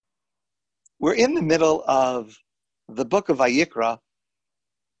We're in the middle of the book of Vayikra.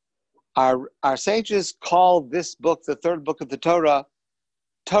 Our sages call this book, the third book of the Torah,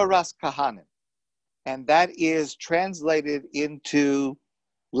 Torah's Kohanim. And that is translated into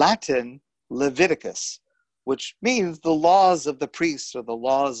Latin, Leviticus, which means the laws of the priests or the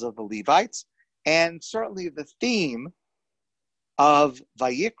laws of the Levites. And certainly the theme of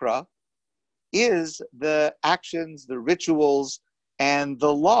Vayikra is the actions, the rituals, and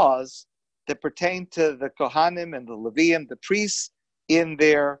the laws that pertain to the Kohanim and the Leviim, the priests, in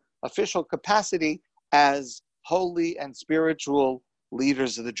their official capacity as holy and spiritual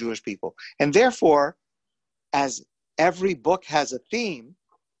leaders of the Jewish people. And therefore, as every book has a theme,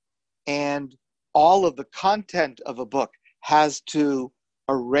 and all of the content of a book has to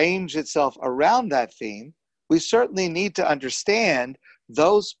arrange itself around that theme, we certainly need to understand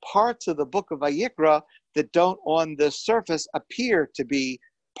those parts of the book of Vayikra that don't on the surface appear to be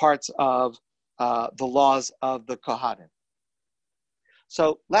parts of the laws of the Kohanim.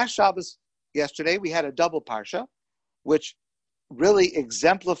 So last Shabbos, yesterday, we had a double parsha, which really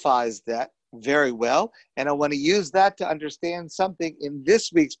exemplifies that very well. And I want to use that to understand something in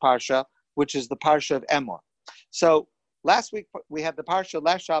this week's parsha, which is the parsha of Emor. So last week we had the parsha,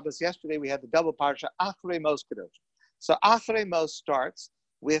 last Shabbos, yesterday we had the double parsha, Achrei Mos Kadosh. So Achrei Mos starts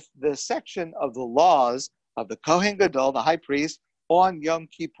with the section of the laws of the Kohen Gadol, the high priest, on Yom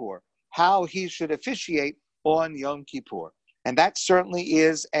Kippur, how he should officiate on Yom Kippur. And that certainly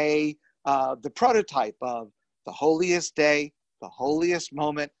is the prototype of the holiest day, the holiest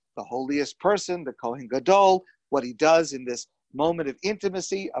moment, the holiest person, the Kohen Gadol, what he does in this moment of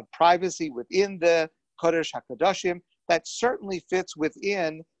intimacy, of privacy within the Kodesh HaKadoshim. That certainly fits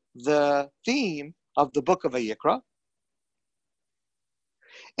within the theme of the book of Vayikra.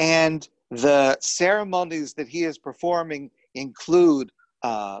 And the ceremonies that he is performing include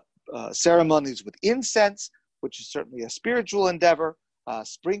ceremonies with incense, which is certainly a spiritual endeavor,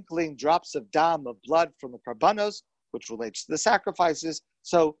 sprinkling drops of dam, of blood from the karbanos, which relates to the sacrifices.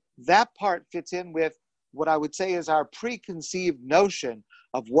 So that part fits in with what I would say is our preconceived notion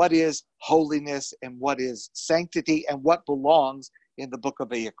of what is holiness and what is sanctity and what belongs in the book of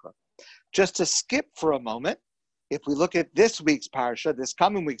Vayikra. Just to skip for a moment, if we look at this week's parsha, this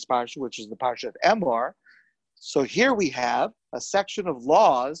coming week's parsha, which is the parsha of Emor, so here we have a section of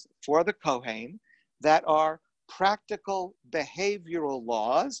laws for the Kohen that are practical behavioral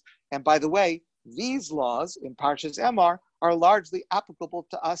laws. And by the way, these laws in Parshas Emor are largely applicable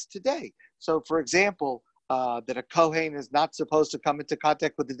to us today. So for example, that a Kohen is not supposed to come into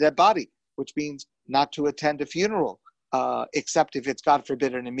contact with a dead body, which means not to attend a funeral, except if it's, God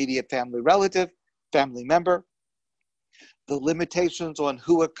forbid, an immediate family relative, family member. The limitations on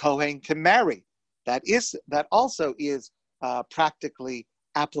who a Kohen can marry, that also is practically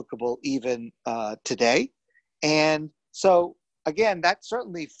applicable even today. And so, again, that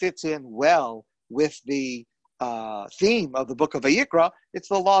certainly fits in well with the theme of the book of Vayikra. It's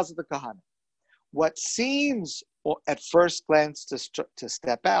the laws of the Kohanim. What seems at first glance to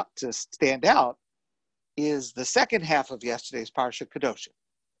stand out, is the second half of yesterday's Parsha Kedoshim.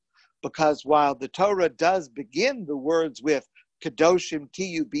 Because while the Torah does begin the words with Kedoshim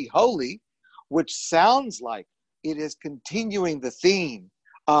Tiyu, be holy, which sounds like it is continuing the theme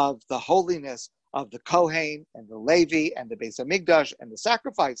of the holiness of the Kohen and the Levi and the Beis Hamikdash and the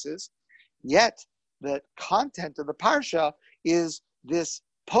sacrifices, yet the content of the Parsha is this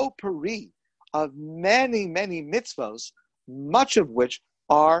potpourri of many, many mitzvos, much of which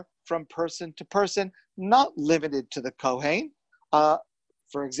are from person to person, not limited to the Kohen.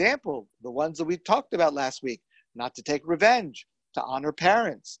 For example, the ones that we talked about last week, not to take revenge, to honor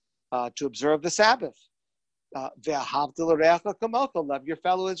parents, to observe the Sabbath, love your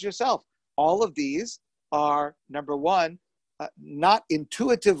fellow as yourself. All of these are, number one, not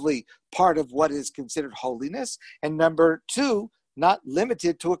intuitively part of what is considered holiness, and number two, not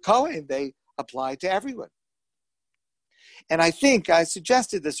limited to a Kohen. They apply to everyone. And I think I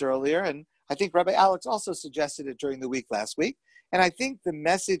suggested this earlier, and I think Rabbi Alex also suggested it during the week last week, and I think the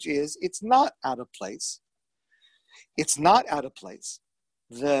message is it's not out of place. It's not out of place.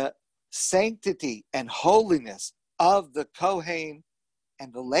 The sanctity and holiness of the Kohen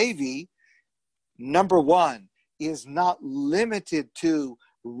and the Levi, number one, is not limited to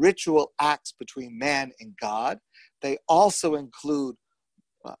ritual acts between man and God. They also include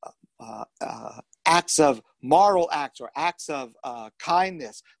acts of moral acts or acts of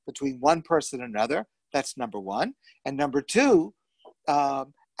kindness between one person and another. That's number one. And number two,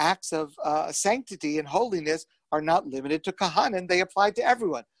 acts of sanctity and holiness are not limited to Kohanim. They apply to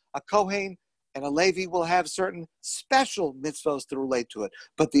everyone. A Kohen And a Levi will have certain special mitzvos to relate to it.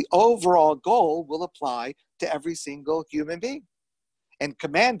 But the overall goal will apply to every single human being and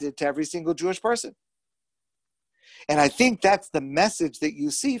commanded to every single Jewish person. And I think that's the message that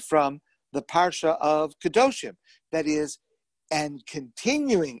you see from the Parsha of Kedoshim. That is, and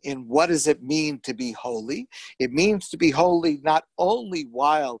continuing in what does it mean to be holy? It means to be holy not only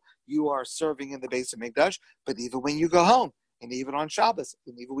while you are serving in the Beis Hamikdash, but even when you go home, and even on Shabbos,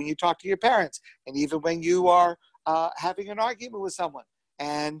 and even when you talk to your parents, and even when you are having an argument with someone,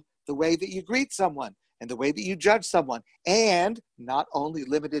 and the way that you greet someone, and the way that you judge someone, and not only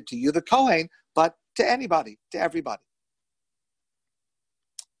limited to you, the Kohen, but to anybody, to everybody.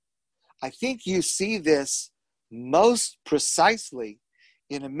 I think you see this most precisely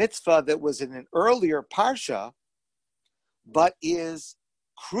in a mitzvah that was in an earlier parsha, but is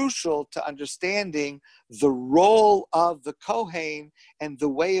crucial to understanding the role of the Kohen and the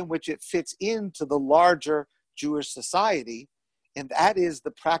way in which it fits into the larger Jewish society, and that is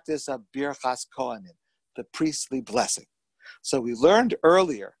the practice of Birchas Kohanim, the priestly blessing. So we learned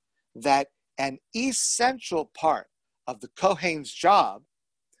earlier that an essential part of the Kohen's job,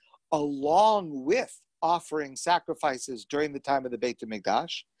 along with offering sacrifices during the time of the Beit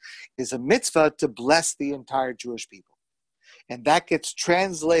HaMikdash, is a mitzvah to bless the entire Jewish people. And that gets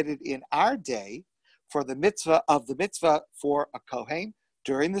translated in our day for the mitzvah for a Kohen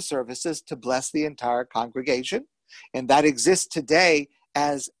during the services to bless the entire congregation. And that exists today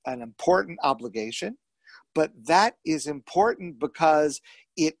as an important obligation. But that is important because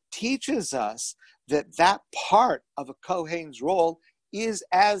it teaches us that that part of a Kohen's role is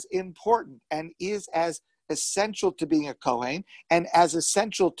as important and is as essential to being a Kohen and as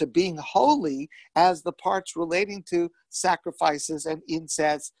essential to being holy as the parts relating to sacrifices and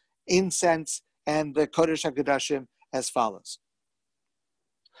incense and the Kodesh HaKodashim as follows.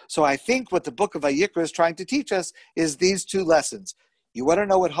 So I think what the book of Vayikra is trying to teach us is these two lessons. You want to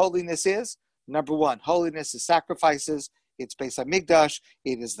know what holiness is? Number one, holiness is sacrifices. It's Beis Hamikdash.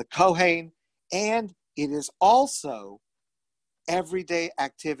 It is the Kohen. And it is also everyday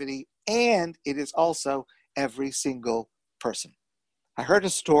activity. And it is also every single person. I heard a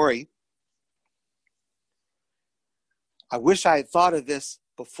story. I wish I had thought of this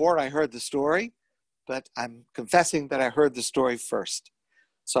before I heard the story, but I'm confessing that I heard the story first.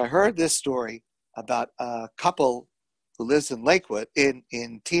 So I heard this story about a couple who lives in Lakewood, in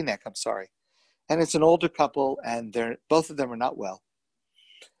Teaneck, and it's an older couple, and both of them are not well.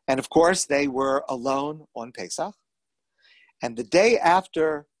 And of course, they were alone on Pesach. And the day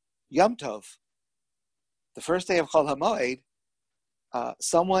after Yom Tov, the first day of Chol HaMoed,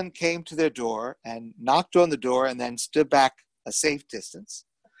 someone came to their door and knocked on the door and then stood back a safe distance.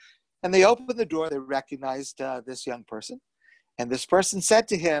 And they opened the door. They recognized this young person. And this person said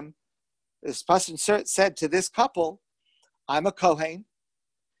to this couple, I'm a Kohen.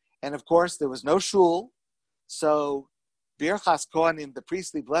 And of course, there was no shul. So Birchas Kohanim, the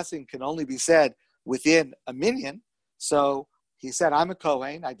priestly blessing, can only be said within a minyan. So he said, I'm a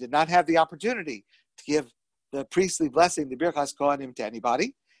Kohen. I did not have the opportunity to give the priestly blessing, the Birchas Kohanim, to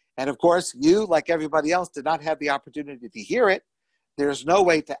anybody. And of course, you, like everybody else, did not have the opportunity to hear it. There's no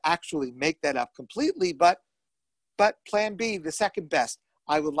way to actually make that up completely, but plan B, the second best,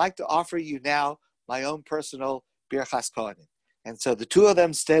 I would like to offer you now my own personal Birchas Kohanim. And so the two of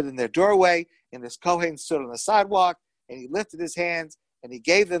them stood in their doorway, and this Kohen stood on the sidewalk, and he lifted his hands, and he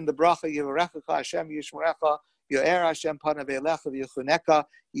gave them the bracha, Yevarechecha Hashem Yishmerecha, Yo'er Hashem Panav Elecha V'Yechuneka,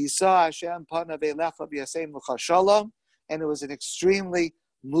 Yisa Hashem Panav Elecha V'Yasein L'cha Shalom, and it was an extremely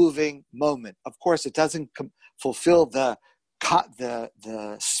moving moment. Of course, it doesn't fulfill the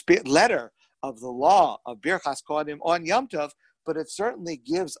letter of the law of Birchas Kohanim on Yom Tov, but it certainly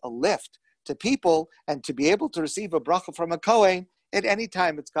gives a lift to people, and to be able to receive a bracha from a Kohen at any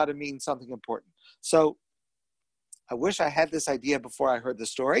time, it's got to mean something important. So I wish I had this idea before I heard the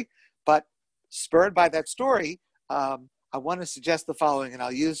story, but spurred by that story, I want to suggest the following, and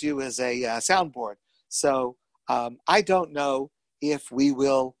I'll use you as a soundboard. So I don't know if we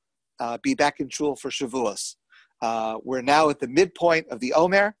will be back in shul for Shavuos. We're now at the midpoint of the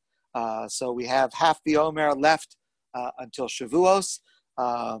Omer, so we have half the Omer left until Shavuos.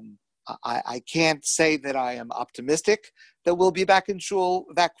 I can't say that I am optimistic that we'll be back in shul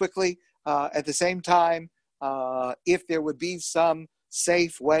that quickly. At the same time, if there would be some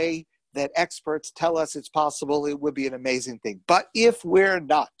safe way that experts tell us it's possible, it would be an amazing thing. But if we're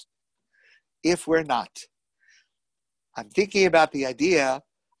not, I'm thinking about the idea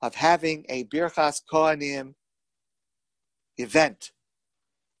of having a Birchas Kohanim event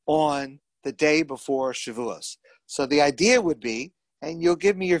on the day before Shavuos. So the idea would be, and you'll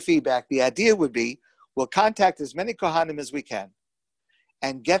give me your feedback. The idea would be we'll contact as many Kohanim as we can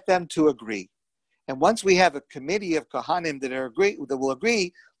and get them to agree. And once we have a committee of Kohanim that will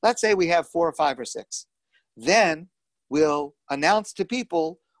agree, let's say we have 4 or 5 or 6, then we'll announce to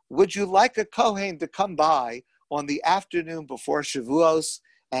people, would you like a Kohen to come by on the afternoon before Shavuos,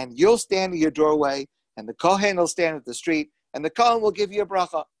 and you'll stand in your doorway, and the Kohen will stand at the street, and the Kohen will give you a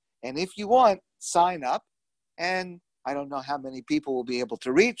bracha. And if you want, sign up. And I don't know how many people will be able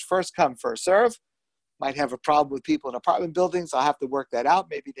to reach. First come, first serve. Might have a problem with people in apartment buildings. I'll have to work that out.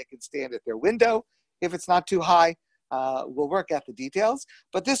 Maybe they can stand at their window if it's not too high. We'll work out the details.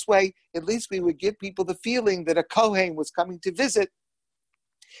 But this way, at least we would give people the feeling that a Kohen was coming to visit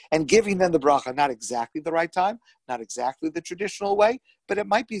and giving them the bracha. Not exactly the right time, not exactly the traditional way, but it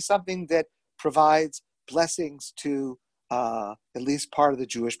might be something that provides blessings to at least part of the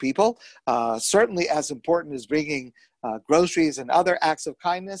Jewish people. Certainly as important as bringing groceries and other acts of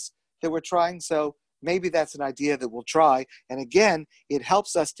kindness that we're trying. So maybe that's an idea that we'll try. And again, it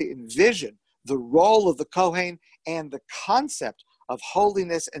helps us to envision the role of the Kohen and the concept of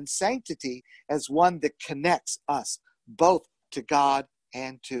holiness and sanctity as one that connects us both to God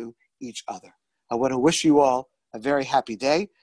and to each other. I want to wish you all a very happy day.